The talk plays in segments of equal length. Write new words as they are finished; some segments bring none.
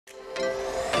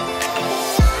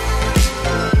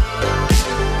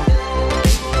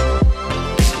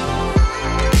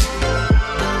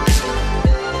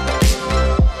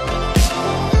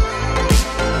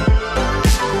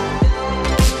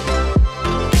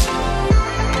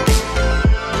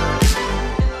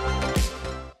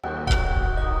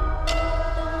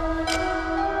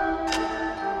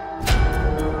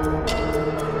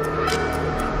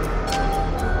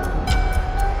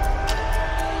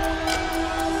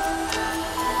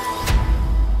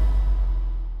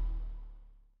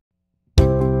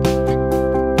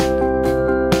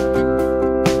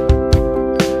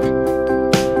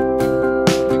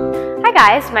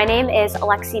guys, my name is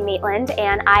Lexie Maitland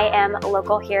and I am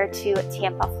local here to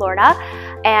Tampa, Florida.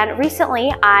 And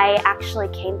recently I actually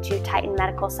came to Titan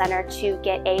Medical Center to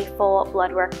get a full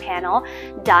blood work panel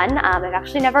done. I've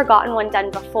actually never gotten one done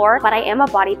before, but I am a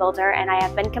bodybuilder and I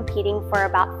have been competing for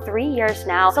about 3 years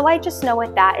now. So I just know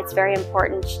with that it's very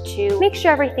important to make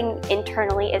sure everything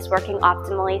internally is working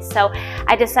optimally. So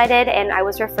I decided, and I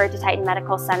was referred to Titan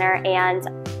Medical Center, and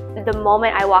the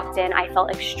moment I walked in, I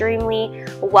felt extremely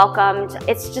welcomed.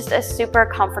 It's just a super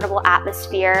comfortable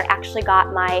atmosphere. Actually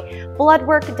got my blood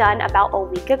work done about a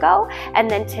week ago,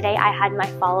 and then today I had my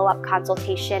follow-up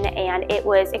consultation, and it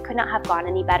could not have gone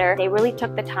any better. They really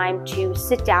took the time to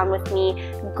sit down with me,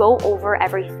 go over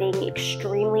everything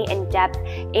extremely in depth,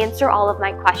 answer all of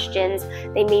my questions.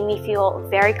 They made me feel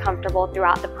very comfortable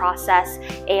throughout the process,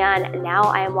 and now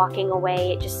I am walking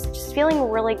away just feeling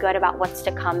really good about what's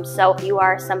to come. So if you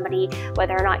are somebody,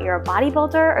 whether or not you're a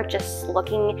bodybuilder or just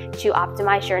looking to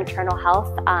optimize your internal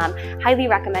health, highly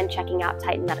recommend checking out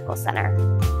Titan Medical Center.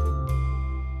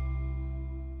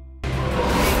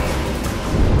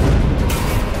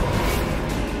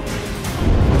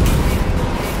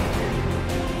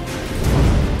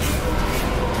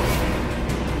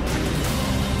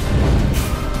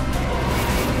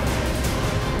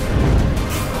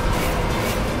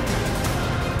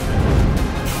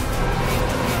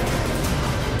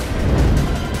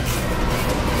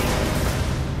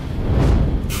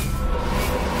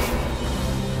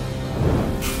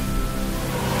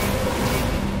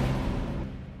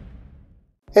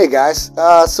 Hey guys,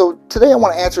 so today I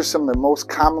want to answer some of the most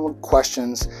common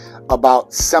questions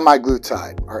about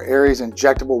semaglutide, our Aries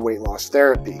injectable weight loss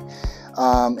therapy.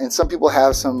 And some people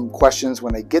have some questions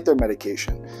when they get their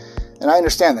medication. And I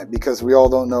understand that because we all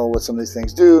don't know what some of these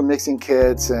things do, mixing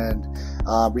kits and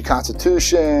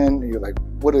reconstitution. You're like,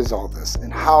 what is all this?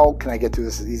 And how can I get through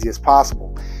this as easy as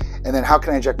possible? And then how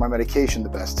can I inject my medication the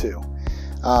best too?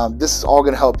 This is all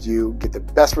going to help you get the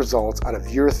best results out of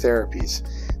your therapies.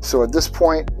 So at this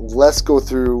point, let's go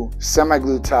through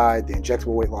semaglutide, the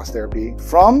injectable weight loss therapy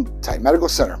from Titan Medical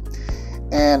Center,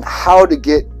 and how to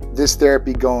get this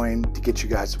therapy going to get you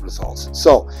guys the results.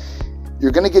 So you're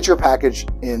going to get your package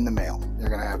in the mail. You're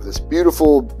going to have this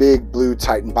beautiful big blue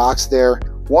Titan box there.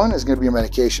 One is going to be your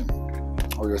medication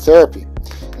or your therapy.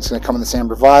 It's going to come in this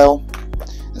amber vial.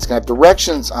 It's going to have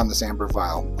directions on this amber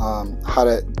vial, how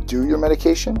to do your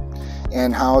medication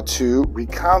and how to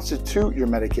reconstitute your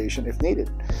medication if needed.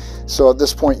 So at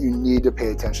this point, you need to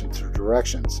pay attention to the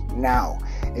directions. Now,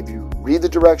 if you read the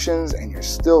directions and you're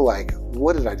still like,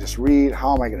 what did I just read?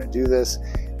 How am I going to do this?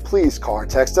 Please call or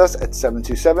text us at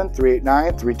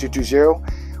 727-389-3220.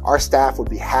 Our staff would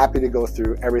be happy to go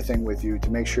through everything with you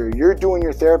to make sure you're doing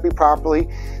your therapy properly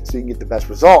so you can get the best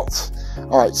results.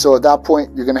 All right, so at that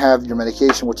point, you're going to have your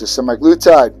medication, which is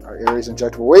semaglutide, our Aries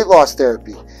injectable weight loss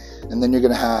therapy. And then you're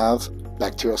going to have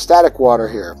bacteriostatic water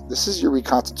here. This is your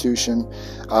reconstitution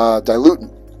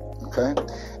dilutant, okay?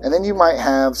 And then you might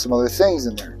have some other things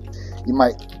in there. You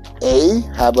might,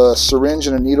 have a syringe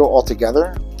and a needle all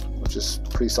together, which is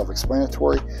pretty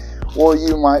self-explanatory, or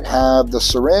you might have the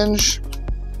syringe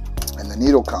and the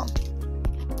needle come,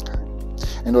 okay?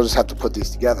 And you'll just have to put these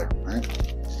together, right?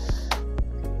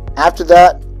 After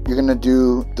that, you're going to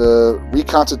do the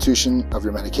reconstitution of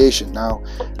your medication. Now,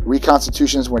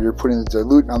 reconstitution is when you're putting the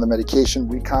dilutant on the medication,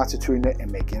 reconstituting it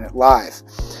and making it live.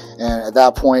 And at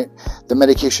that point, the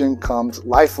medication comes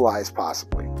lyophilized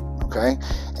possibly, okay?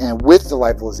 And with the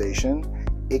lyophilization,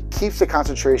 it keeps the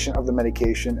concentration of the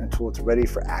medication until it's ready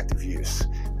for active use.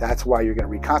 That's why you're going to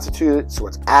reconstitute it so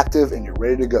it's active and you're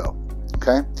ready to go.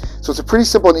 Okay, so it's a pretty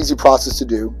simple and easy process to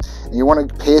do, and you want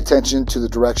to pay attention to the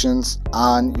directions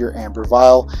on your amber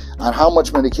vial on how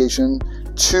much medication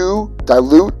to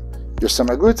dilute your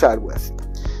semaglutide with.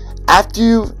 After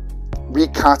you've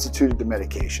reconstituted the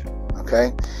medication,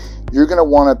 okay, you're going to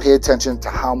want to pay attention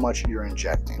to how much you're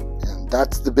injecting. And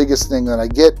that's the biggest thing that I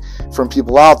get from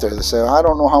people out there. They say, I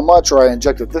don't know how much, or I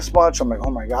injected this much. I'm like, oh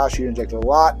my gosh, you injected a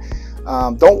lot.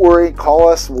 Don't worry, call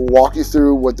us. We'll walk you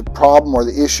through what the problem or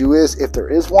the issue is, if there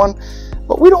is one.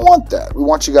 But we don't want that. We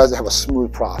want you guys to have a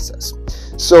smooth process.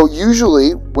 So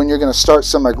usually when you're going to start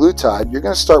semaglutide, you're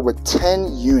going to start with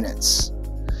 10 units.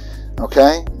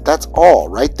 Okay? That's all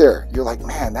right there. You're like,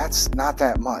 man, that's not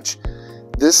that much.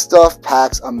 This stuff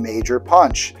packs a major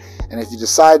punch. And if you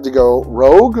decide to go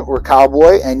rogue or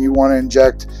cowboy and you want to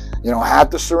inject, half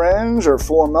the syringe or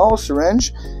 4 ml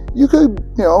syringe, you could,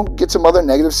 get some other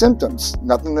negative symptoms.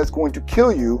 Nothing that's going to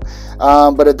kill you,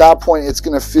 but at that point, it's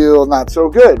going to feel not so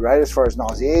good, right? As far as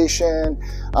nauseation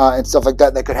and stuff like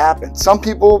that could happen. Some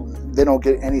people, they don't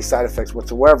get any side effects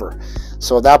whatsoever.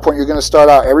 So at that point, you're going to start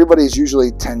out, everybody's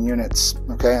usually 10 units,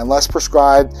 okay? Unless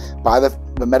prescribed by the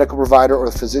medical provider or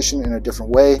the physician in a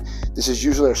different way. This is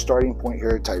usually a starting point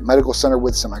here at Titan Medical Center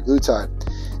with semaglutide.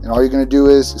 And all you're going to do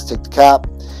is take the cap,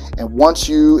 and once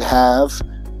you have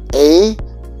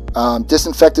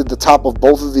disinfected the top of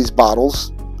both of these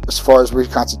bottles as far as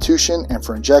reconstitution and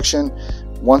for injection,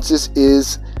 once this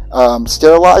is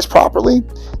sterilized properly,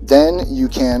 then you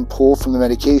can pull from the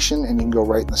medication and you can go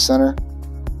right in the center.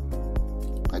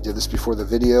 I did this before the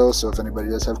video, so if anybody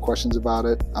does have questions about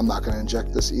it, I'm not going to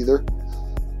inject this either.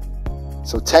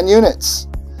 So 10 units.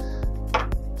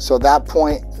 So at that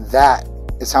point, that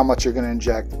is how much you're going to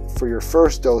inject for your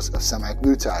first dose of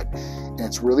semaglutide. And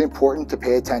it's really important to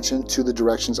pay attention to the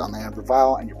directions on the end of the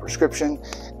vial and your prescription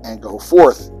and go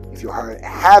forth. If you're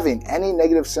having any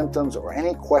negative symptoms or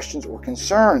any questions or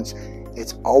concerns,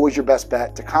 it's always your best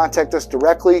bet to contact us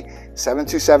directly,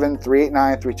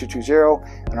 727-389-3220,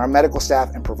 and our medical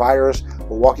staff and providers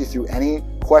will walk you through any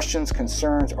questions,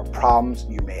 concerns, or problems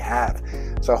you may have.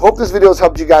 So I hope this video has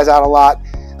helped you guys out a lot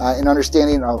in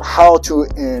understanding of how to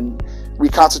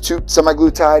reconstitute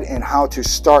semaglutide and how to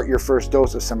start your first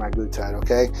dose of semaglutide,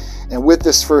 okay? And with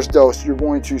this first dose, you're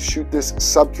going to shoot this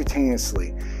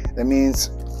subcutaneously. That means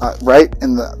right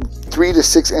in the 3 to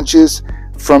 6 inches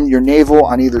from your navel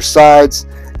on either sides,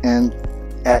 and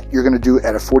you're going to do it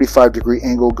at a 45-degree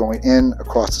angle going in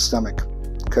across the stomach,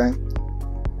 okay?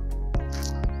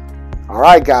 All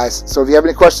right, guys. So if you have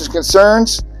any questions,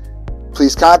 concerns,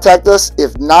 please contact us.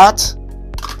 If not,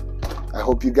 I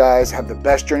hope you guys have the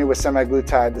best journey with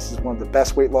semaglutide. This is one of the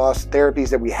best weight loss therapies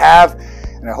that we have,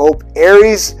 and I hope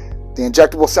Aries, the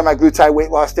injectable semaglutide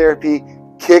weight loss therapy,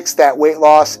 kicks that weight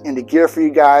loss into gear for you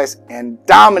guys and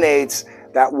dominates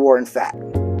that war in fat.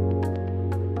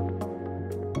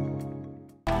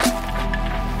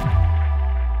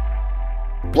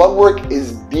 Blood work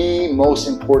is the most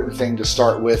important thing to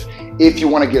start with if you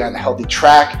want to get on a healthy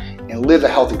track and live a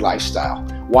healthy lifestyle.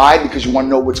 Why? Because you want to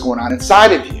know what's going on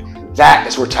inside of you. That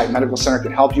is where Titan Medical Center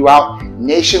can help you out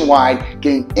nationwide,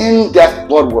 getting in-depth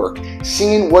blood work,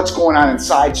 seeing what's going on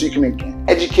inside so you can make an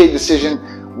educated decision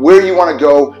where you want to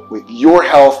go with your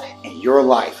health and your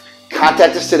life.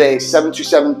 Contact us today,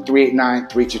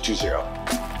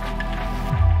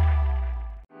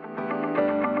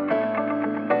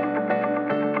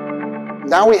 727-389-3220.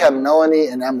 Now we have Melanie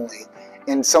and Emily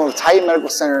in some of Titan Medical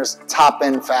Center's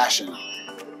top-end fashion.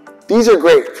 These are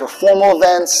great for formal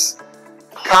events,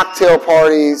 cocktail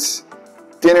parties,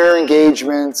 dinner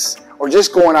engagements, or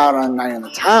just going out on a night in the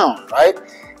town, right?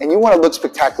 And you want to look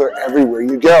spectacular everywhere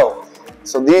you go.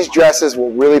 So these dresses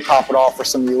will really pop it off for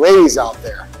some of you ladies out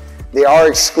there. They are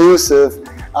exclusive,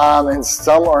 and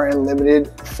some are in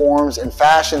limited forms and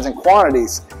fashions and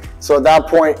quantities. So at that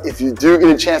point, if you do get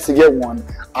a chance to get one,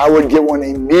 I would get one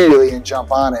immediately and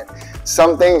jump on it.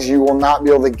 Some things you will not be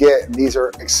able to get, and these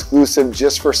are exclusive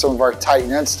just for some of our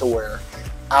Titanets to wear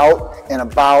out and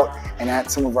about and at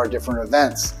some of our different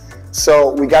events.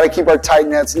 So we got to keep our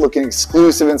Titanets looking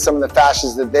exclusive in some of the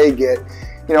fashions that they get,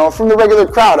 from the regular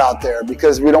crowd out there,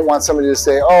 because we don't want somebody to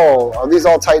say, oh, are these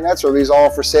all Titanets or are these all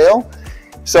for sale?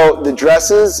 So the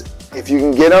dresses, if you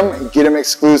can get them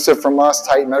exclusive from us,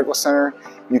 Titan Medical Center.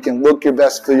 You can look your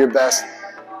best, feel your best.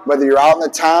 Whether you're out in the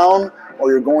town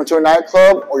or you're going to a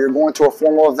nightclub or you're going to a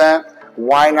formal event,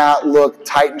 why not look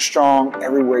tight and strong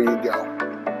everywhere you go?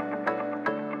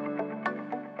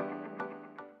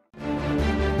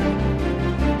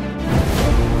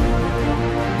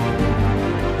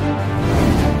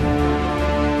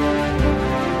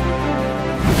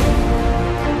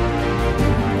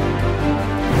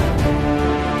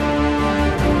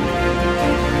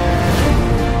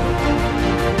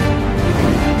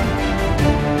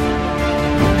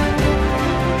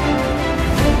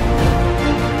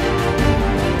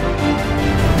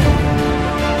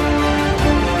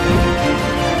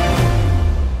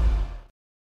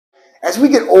 As we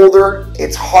get older,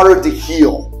 it's harder to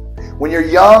heal. When you're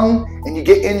young and you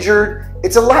get injured,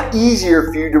 it's a lot easier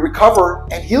for you to recover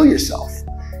and heal yourself.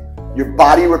 Your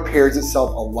body repairs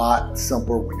itself a lot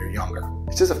simpler when you're younger.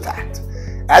 It's just a fact.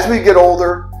 As we get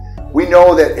older, we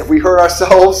know that if we hurt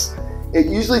ourselves, it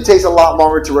usually takes a lot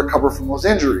longer to recover from those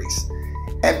injuries.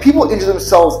 And people injure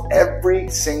themselves every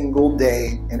single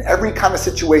day in every kind of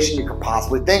situation you could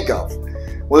possibly think of.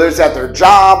 Whether it's at their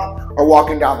job, or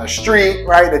walking down the street,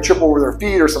 right? They trip over their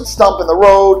feet or some stump in the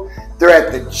road. They're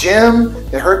at the gym,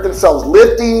 they hurt themselves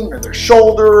lifting, or their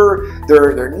shoulder,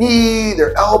 their knee,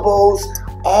 their elbows,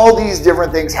 all these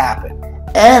different things happen.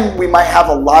 And we might have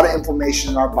a lot of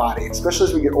inflammation in our body, especially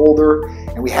as we get older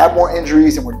and we have more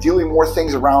injuries and we're dealing with more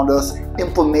things around us.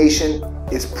 Inflammation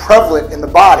is prevalent in the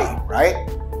body, right?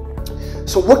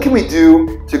 So what can we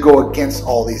do to go against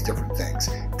all these different things?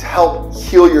 To help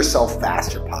heal yourself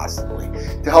faster, possibly.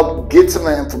 To help get some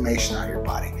of the inflammation out of your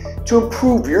body. To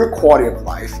improve your quality of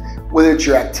life, whether it's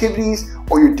your activities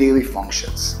or your daily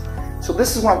functions. So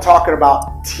this is what I'm talking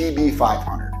about,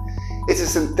 TB500. It's a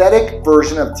synthetic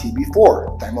version of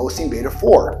TB4, thymosin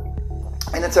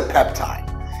beta-4, and it's a peptide.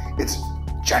 It's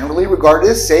generally regarded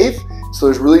as safe, so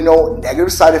there's really no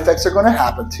negative side effects that are going to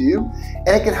happen to you, and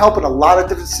it can help in a lot of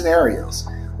different scenarios,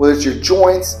 whether it's your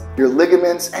joints, your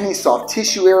ligaments, any soft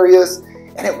tissue areas,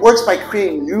 and it works by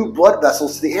creating new blood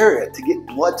vessels to the area, to get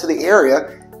blood to the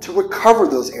area to recover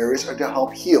those areas or to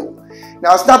help heal.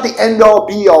 Now, it's not the end-all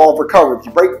be-all of recovery. If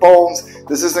you break bones,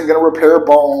 this isn't going to repair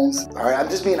bones. All right, I'm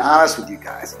just being honest with you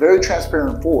guys, very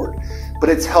transparent and forward. But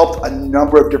it's helped a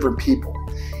number of different people.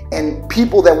 And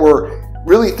people that were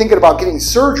really thinking about getting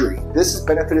surgery, this has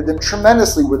benefited them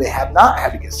tremendously where they have not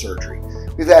had to get surgery.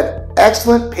 We've had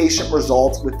excellent patient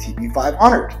results with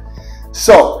TB500.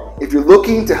 So, if you're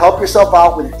looking to help yourself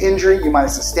out with an injury you might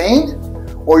have sustained,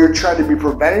 or you're trying to be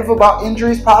preventative about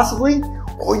injuries possibly,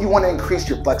 or you want to increase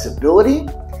your flexibility,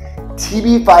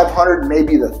 TB500 may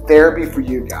be the therapy for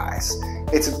you guys.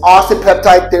 It's an awesome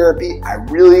peptide therapy. I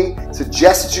really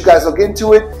suggest that you guys look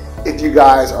into it. If you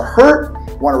guys are hurt,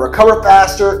 want to recover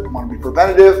faster, want to be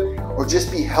preventative, or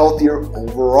just be healthier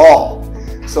overall.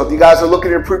 So if you guys are looking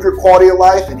to improve your quality of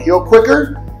life and heal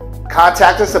quicker,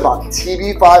 contact us about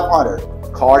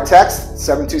TB500. Call or text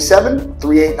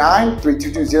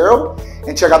 727-389-3220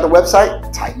 and check out the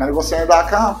website,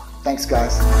 TitanMedicalCenter.com. Thanks,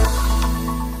 guys.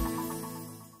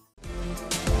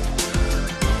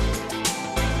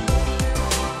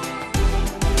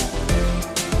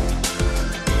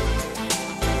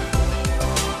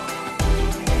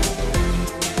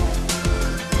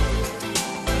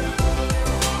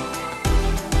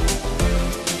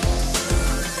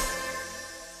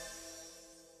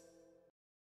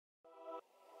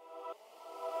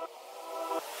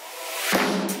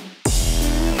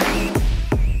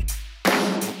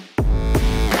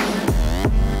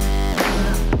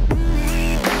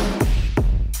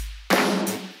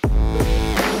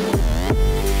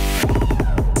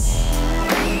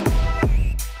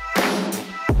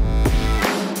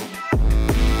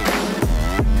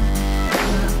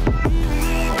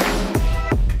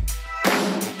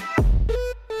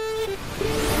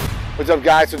 What's up,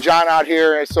 guys? So John out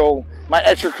here. So my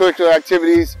extracurricular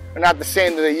activities are not the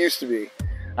same that they used to be.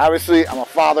 Obviously, I'm a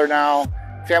father now.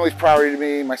 Family's priority to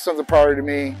me. My son's a priority to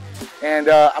me. And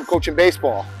I'm coaching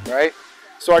baseball, right?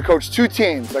 So I coach two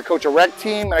teams. I coach a rec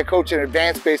team and I coach an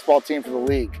advanced baseball team for the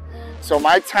league. So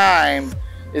my time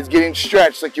is getting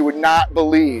stretched like you would not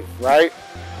believe, right?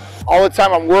 All the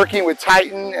time I'm working with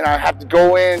Titan and I have to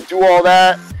go in, do all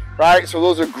that, right? So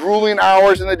those are grueling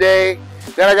hours in the day.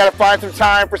 Then I gotta find some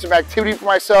time for some activity for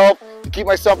myself to keep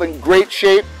myself in great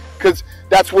shape, because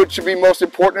that's what should be most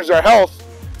important is our health.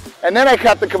 And then I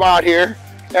have to come out here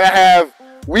and I have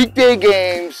weekday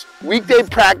games, weekday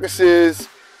practices,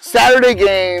 Saturday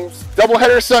games,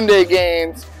 doubleheader Sunday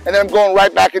games, and then I'm going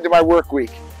right back into my work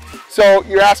week. So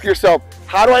you're asking yourself,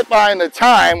 how do I find the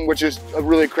time, which is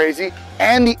really crazy,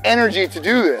 and the energy to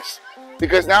do this?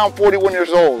 Because now I'm 41 years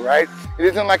old, right? It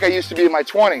isn't like I used to be in my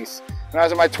 20s. When I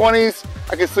was in my 20s,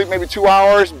 I could sleep maybe 2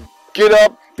 hours, get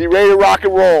up, be ready to rock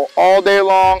and roll all day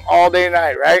long, all day and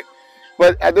night, right?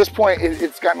 But at this point,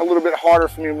 it's gotten a little bit harder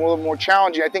for me, a little more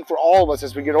challenging, I think, for all of us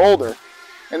as we get older.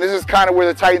 And this is kind of where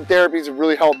the Titan Therapies have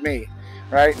really helped me,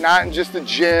 right? Not in just the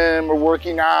gym or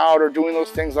working out or doing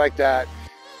those things like that,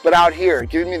 but out here,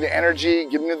 giving me the energy,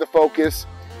 giving me the focus,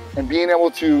 and being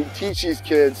able to teach these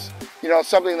kids, you know,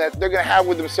 something that they're going to have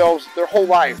with themselves their whole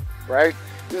life, right?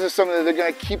 This is something that they're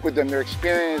going to keep with them, their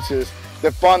experiences,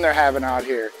 the fun they're having out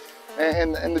here,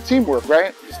 and the teamwork,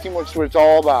 right? This teamwork's what it's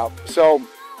all about. So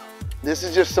this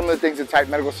is just some of the things that Titan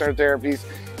Medical Center Therapies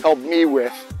helped me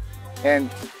with. And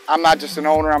I'm not just an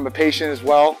owner, I'm a patient as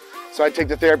well. So I take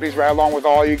the therapies right along with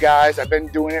all you guys. I've been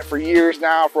doing it for years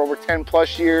now, for over 10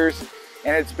 plus years.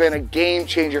 And it's been a game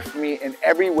changer for me in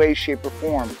every way, shape, or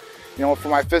form. You know,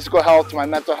 from my physical health to my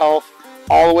mental health,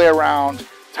 all the way around.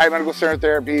 Titan Medical Center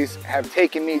Therapies have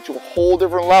taken me to a whole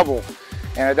different level.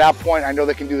 And at that point, I know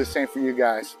they can do the same for you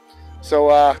guys. So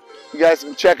you guys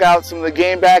can check out some of the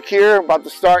game back here. I'm about to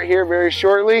start here very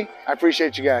shortly. I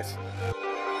appreciate you guys.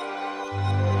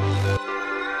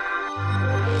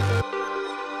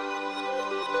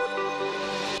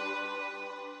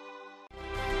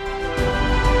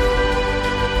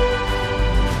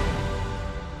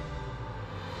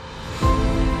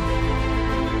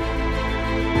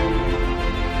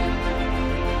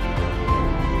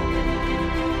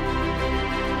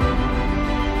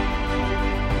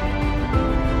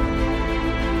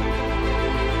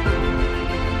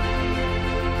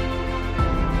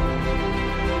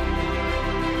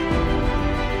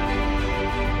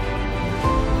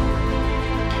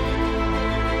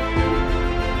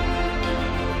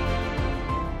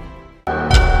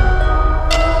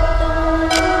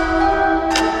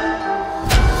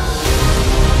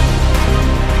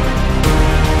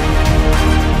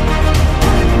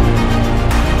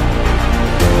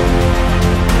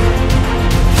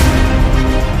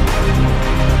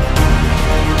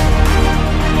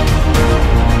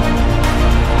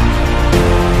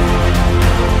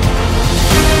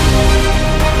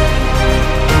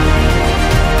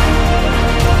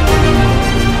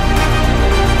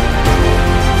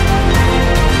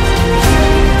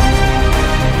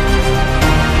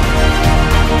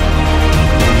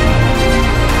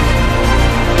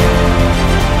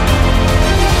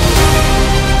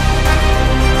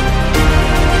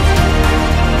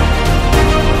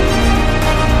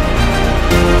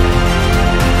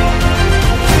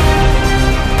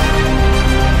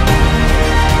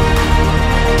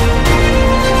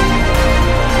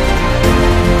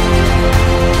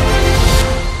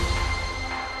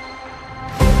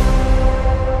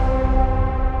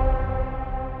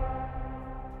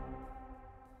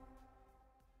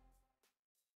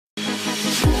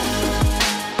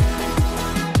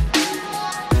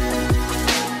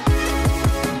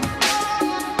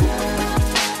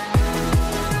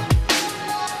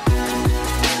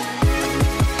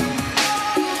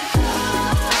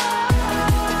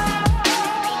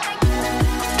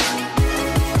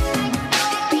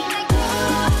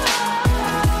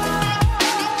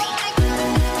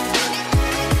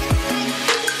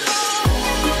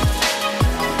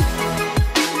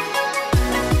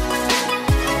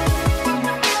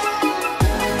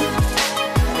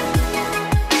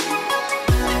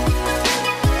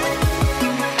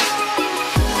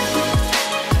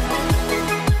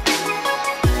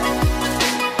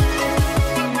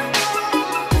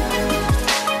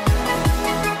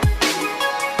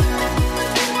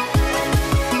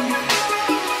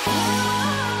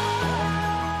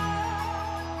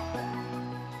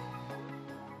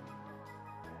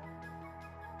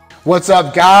 What's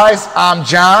up, guys? I'm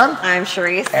John. I'm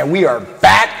Sharice. And we are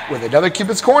back with another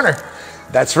Cupid's Corner.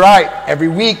 That's right. Every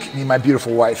week, me and my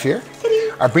beautiful wife here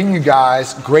are bringing you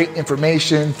guys great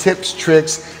information, tips,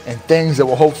 tricks, and things that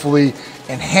will hopefully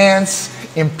enhance,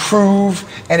 improve,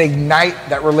 and ignite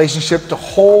that relationship to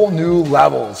whole new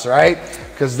levels, right?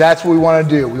 Because that's what we want to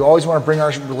do. We always want to bring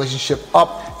our relationship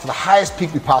up to the highest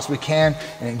peak we possibly can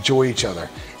and enjoy each other.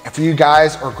 And for you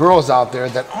guys or girls out there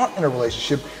that aren't in a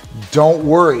relationship, don't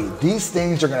worry. These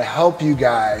things are going to help you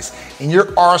guys in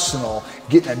your arsenal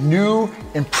getting a new,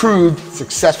 improved,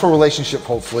 successful relationship,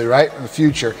 hopefully, right, in the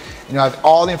future. You know, have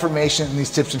all the information and these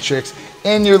tips and tricks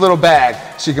in your little bag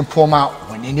so you can pull them out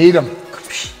when you need them.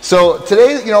 So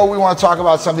today, you know, we want to talk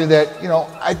about something that, you know,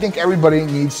 I think everybody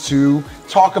needs to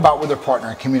talk about with their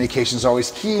partner. Communication is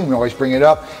always key, and we always bring it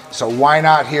up. So why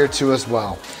not here too as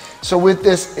well? So with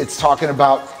this, it's talking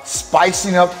about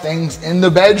spicing up things in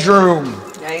the bedroom.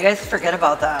 Yeah, you guys forget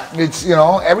about that. It's, you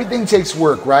know, everything takes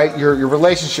work, right? Your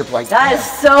relationship, like that is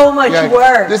so much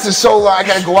work. This is so, I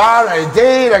gotta go out on a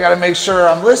date. I gotta make sure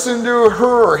I'm listening to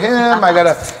her or him. I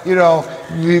gotta, you know,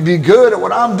 be good at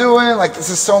what I'm doing. Like, this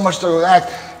is so much to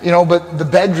act, you know. But the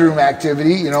bedroom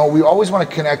activity, you know, we always want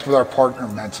to connect with our partner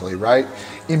mentally, right?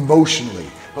 Emotionally,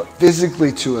 but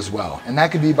physically too as well. And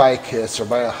that could be by a kiss or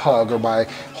by a hug or by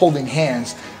holding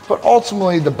hands. But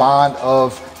ultimately, the bond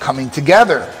of coming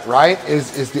together, right,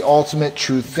 is the ultimate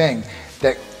true thing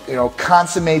that, you know,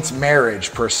 consummates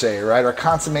marriage per se, right, or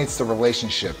consummates the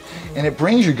relationship. And it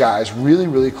brings you guys really,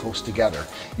 really close together.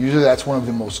 Usually that's one of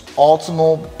the most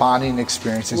ultimate bonding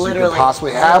experiences you could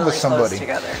possibly have with somebody.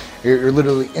 You're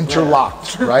literally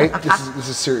interlocked, right? This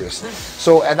is serious.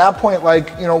 So at that point, like,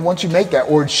 you know, once you make that,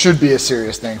 or it should be a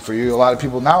serious thing for you, a lot of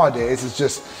people nowadays, it's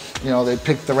just, you know, they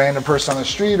pick the random person on the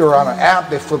street or on an app,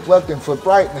 they flip left and flip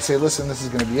right, and they say, listen, this is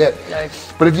going to be it.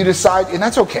 Yikes. But if you decide, and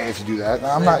that's okay if you do that,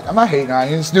 I'm not hating on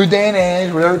you, it's new day and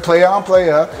age, whatever, play on, play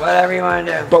up. Whatever you want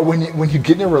to do. But when you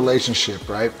get in a relationship,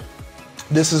 right,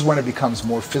 this is when it becomes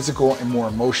more physical and more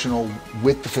emotional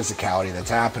with the physicality that's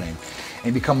happening,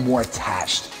 and become more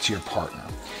attached to your partner.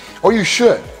 Or you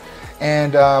should.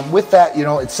 And with that, you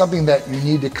know, it's something that you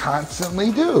need to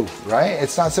constantly do, right?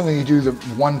 It's not something you do the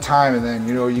one time and then,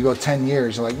 you know, you go 10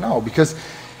 years. You're like, no, because,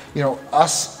 you know,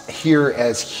 us here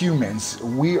as humans,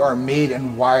 we are made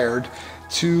and wired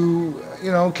to,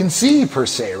 you know, conceive per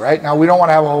se, right? Now, we don't want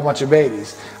to have a whole bunch of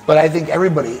babies, but I think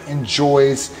everybody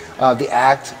enjoys the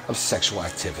act of sexual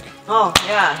activity. Oh,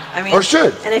 yeah. I mean, or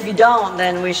should. And if you don't,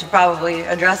 then we should probably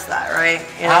address that, right?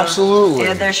 You know, absolutely.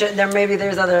 Yeah, maybe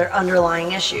there's other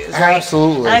underlying issues, right?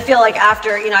 Absolutely. And I feel like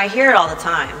after, you know, I hear it all the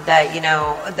time that, you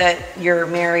know, that you're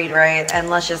married, right? And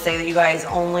let's just say that you guys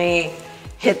only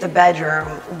hit the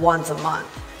bedroom once a month.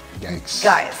 Yikes.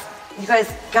 Guys, you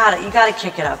guys gotta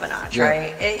kick it up a notch,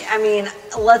 right? I mean,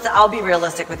 I'll be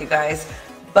realistic with you guys.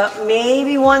 But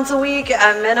maybe once a week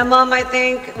at minimum, I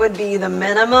think, would be the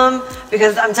minimum.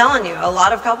 Because I'm telling you, a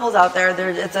lot of couples out there,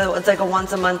 it's like a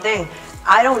once a month thing.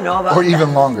 I don't know about that. Or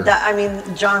even longer. I mean,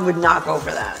 John would not go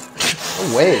for that.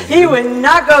 No way. He would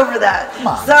not go for that. Come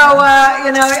on, so,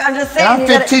 you know, I'm just saying.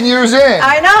 And I'm 15 years in.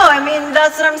 I know. I mean,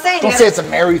 that's what I'm saying. Don't say it's a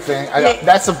married thing.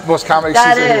 That's the most common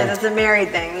excuse. That is. It's a married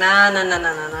thing.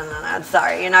 No.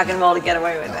 Sorry, you're not going to be able to get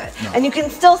away with it. No. And you can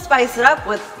still spice it up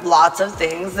with lots of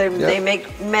things. They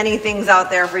make many things out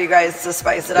there for you guys to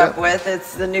spice it up with.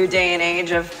 It's the new day and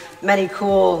age of many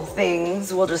cool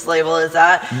things. We'll just label it as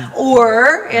that.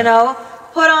 Or, you know,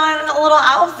 put on a little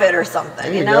outfit or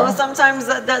something, you know? Sometimes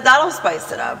that'll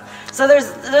spice it up. So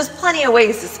there's plenty of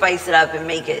ways to spice it up and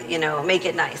make it, you know, make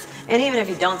it nice. And even if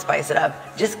you don't spice it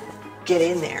up, just get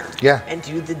in there and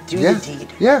do the deed.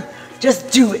 Yeah.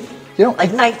 Just do it. You know,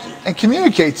 like Nike. And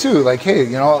communicate too. Like, hey,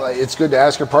 you know, it's good to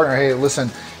ask your partner, hey,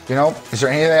 listen, you know, is there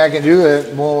anything I can do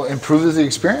that will improve the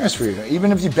experience for you?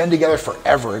 Even if you've been together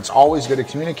forever, it's always good to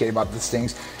communicate about these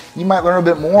things. You might learn a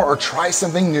bit more or try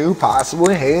something new,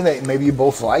 possibly, hey, that maybe you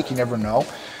both like, you never know.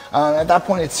 At that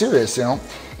point, it's serious, you know.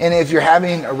 And if you're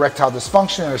having erectile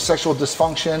dysfunction or sexual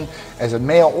dysfunction as a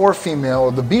male or female,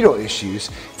 or libido issues,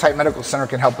 Titan Medical Center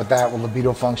can help with that, with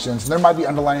libido functions. And there might be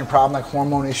underlying problem like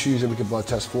hormone issues that we could blood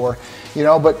test for, you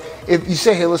know. But if you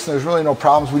say, hey, listen, there's really no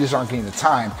problems, we just aren't getting the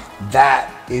time,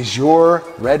 that is your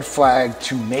red flag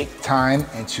to make time,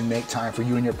 and to make time for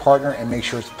you and your partner, and make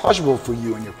sure it's pleasurable for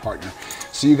you and your partner.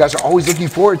 So you guys are always looking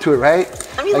forward to it, right?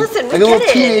 I mean, listen, we like get a little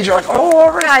it. teenager, like, oh,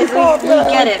 all right, guys, we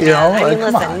get it, man. You know, I mean,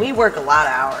 like, listen, we work a lot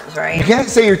of hours, right? You can't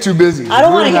say you're too busy. I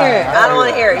don't want to hear it. I don't want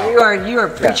to hear it. You are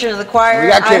preaching to the choir. We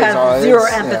got kids, I have zero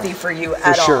empathy for you at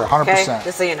all. For sure, 100%. Okay?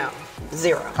 Just so you know.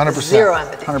 Zero. 100%. Zero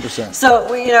empathy. 100%. So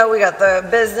we got the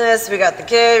business, we got the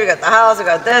kid, we got the house, we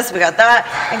got this, we got that,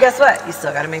 and guess what? You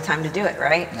still got to make time to do it,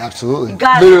 right? Absolutely.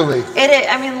 Literally.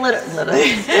 I mean,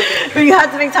 literally. But you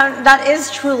have to make time. That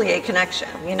is truly a connection.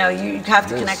 You know, you have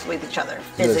to connect with each other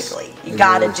physically. You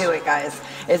got to do it, guys.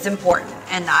 It's important,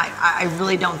 and I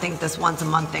really don't think this once a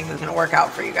month thing is going to work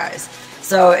out for you guys.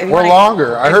 So if you or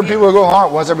longer. I heard people go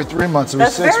on once every 3 months, every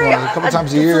 6 months, a couple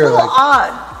times a year. It's a little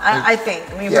odd. I think,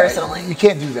 personally. You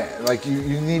can't do that. Like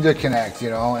you need to connect, you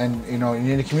know, and you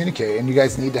need to communicate, and you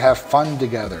guys need to have fun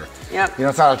together. Yep. You know,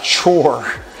 it's not a chore.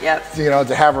 Yep. You know,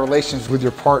 to have relations with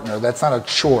your partner. That's not a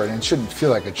chore, and it shouldn't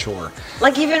feel like a chore.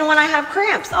 Like even when I have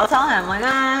cramps, I'll tell him, like, I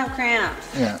have cramps.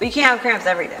 Yeah. But you can't have cramps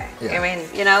every day. Yeah. I mean,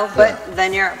 you know, but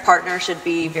then your partner should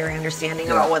be very understanding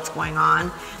about what's going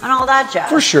on and all that jazz.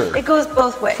 For sure. It goes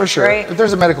both ways. For sure. Right? If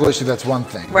there's a medical issue, that's one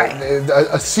thing. Right.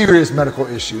 A serious medical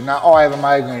issue. Not, I have a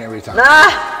migraine every time.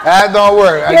 Ah, That don't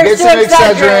work. I get some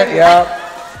Excedrin. Yeah.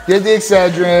 Get the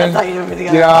Excedrin. That's how you know me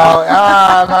You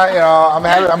know,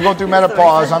 I'm going through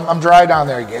menopause. I'm dry down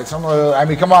there. Get some. I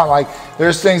mean, come on. Like,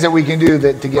 there's things that we can do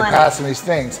to get past some of these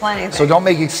things. So don't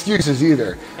make excuses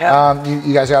either. Yep.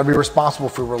 You guys got to be responsible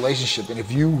for your relationship. And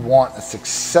if you want a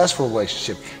successful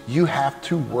relationship, you have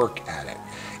to work at it.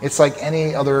 It's like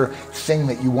any other thing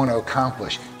that you want to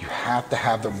accomplish. You have to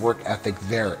have the work ethic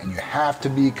there, and you have to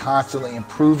be constantly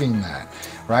improving that,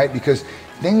 right? Because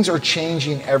things are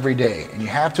changing every day, and you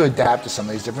have to adapt to some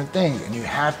of these different things, and you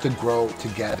have to grow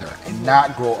together and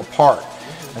not grow apart.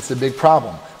 That's the big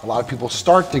problem. A lot of people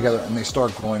start together and they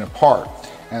start growing apart,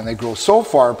 and they grow so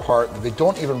far apart that they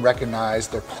don't even recognize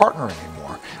their partner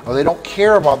anymore, or they don't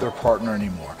care about their partner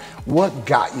anymore. What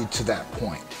got you to that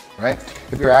point, right?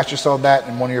 If you asked yourself that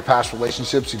in one of your past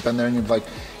relationships, you've been there and you're like,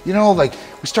 you know, like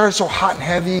we started so hot and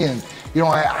heavy, and you know,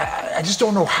 I just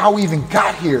don't know how we even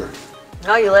got here.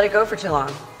 No, you let it go for too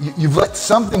long. You've let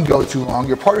something go too long.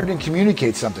 Your partner didn't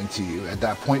communicate something to you at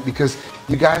that point because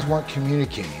you guys weren't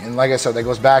communicating. And like I said, that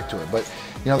goes back to it. But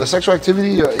you know, the sexual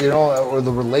activity, you know, or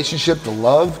the relationship, the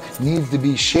love needs to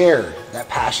be shared. That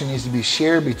passion needs to be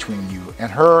shared between you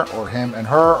and her, or him and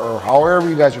her, or however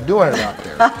you guys are doing it out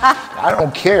there. I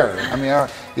don't care. I mean,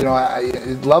 you know,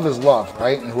 love is love,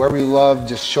 right? And whoever you love,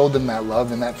 just show them that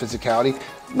love and that physicality.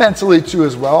 Mentally too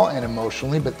as well, and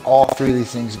emotionally, but all three of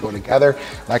these things go together.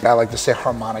 Like I like to say,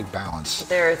 harmonic balance.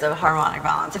 There is a harmonic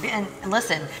balance. And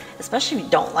listen, especially if you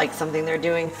don't like something they're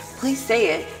doing, please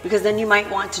say it, because then you might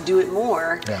want to do it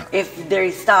more if they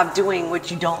stop doing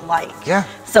what you don't like. Yeah.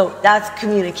 So that's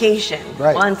communication.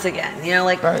 Right. Once again, you know,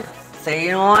 like say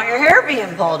you don't want your hair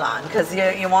being pulled on because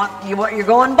you're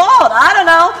going bald. I don't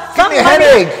know. Give me a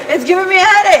headache. It's giving me a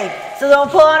headache. So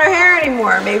don't pull on her hair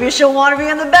anymore. Maybe she'll want to be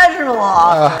in the bedroom a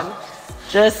lot often.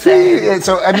 Just saying.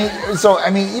 So I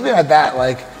mean, even at that,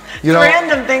 like, you know,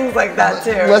 random things like that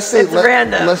too. Let's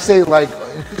say like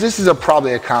this is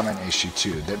probably a common issue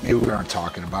too that maybe we aren't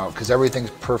talking about because everything's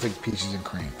perfect peaches and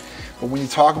cream. But when you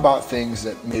talk about things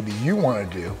that maybe you want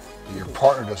to do that your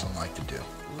partner doesn't like to do,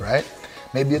 right?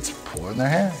 Maybe it's pulling their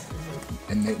hair,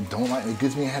 and they don't like. It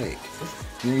gives me a headache.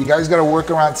 You guys got to work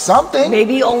around something.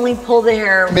 Maybe only pull the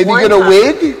hair. Maybe get a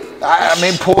wig. I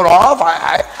mean, pull it off.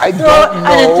 I don't know.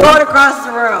 And throw it across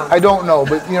the room. I don't know,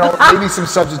 but you know, maybe some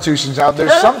substitutions out there.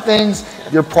 Some things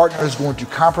your partner is going to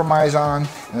compromise on,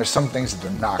 and there's some things that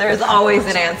they're not. There's always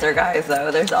an answer, guys. Though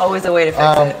there's always a way to fix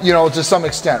it. You know, to some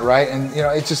extent, right? And you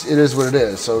know, it is what it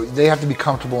is. So they have to be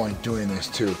comfortable in doing this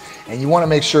too. And you want to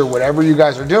make sure whatever you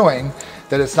guys are doing,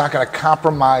 that it's not going to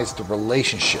compromise the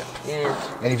relationship. Yeah.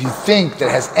 And if you think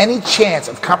that has any chance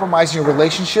of compromising your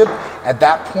relationship, at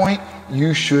that point,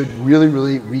 you should really,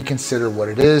 really reconsider what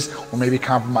it is, or maybe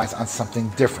compromise on something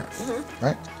different,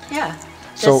 right? Yeah.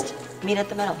 So just meet at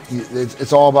the middle.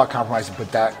 It's all about compromising, but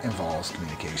that involves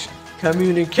communication.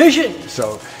 Communication.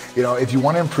 So, you know, if you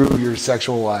want to improve your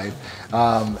sexual life,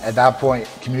 at that point,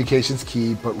 communication's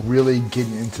key, but really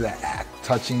getting into that act,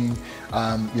 touching,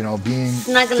 you know, being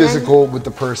Snuggling. physical with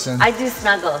the person. I do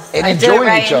snuggles. And I enjoying do it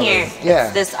right each in other. here. Yeah.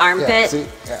 It's this armpit,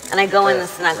 and I go in the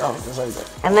snuggles. Just like that.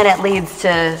 And then it leads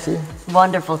to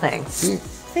wonderful things. See?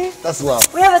 See? That's love.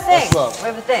 We have a thing. That's love. We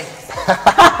have a thing.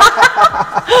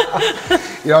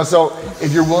 You know, so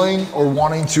if you're willing or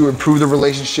wanting to improve the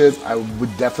relationship, I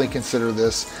would definitely consider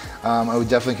this. I would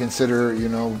definitely consider, you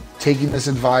know, taking this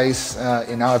advice.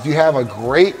 And now, if you have a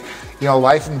great, you know,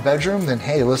 life in the bedroom, then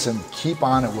hey, listen, keep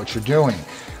on at what you're doing,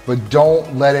 but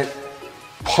don't let it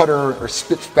putter or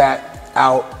spit spat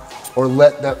out, or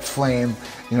let that flame,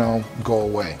 you know, go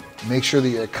away. Make sure that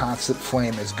your constant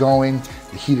flame is going,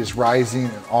 the heat is rising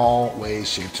in all ways,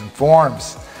 shapes, and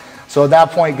forms. So at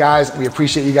that point, guys, we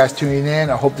appreciate you guys tuning in.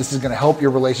 I hope this is going to help your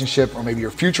relationship or maybe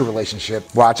your future relationship.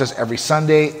 Watch us every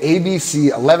Sunday,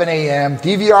 ABC, 11 a.m.,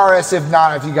 DVRS if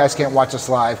not, if you guys can't watch us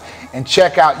live. And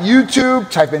check out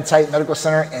YouTube, type in Titan Medical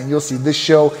Center, and you'll see this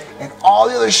show and all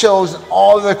the other shows and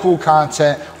all the cool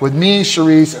content with me,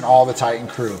 Sharice, and all the Titan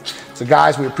crew. So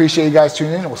guys, we appreciate you guys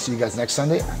tuning in, and we'll see you guys next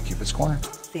Sunday on Cupid's Corner.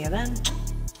 See you then.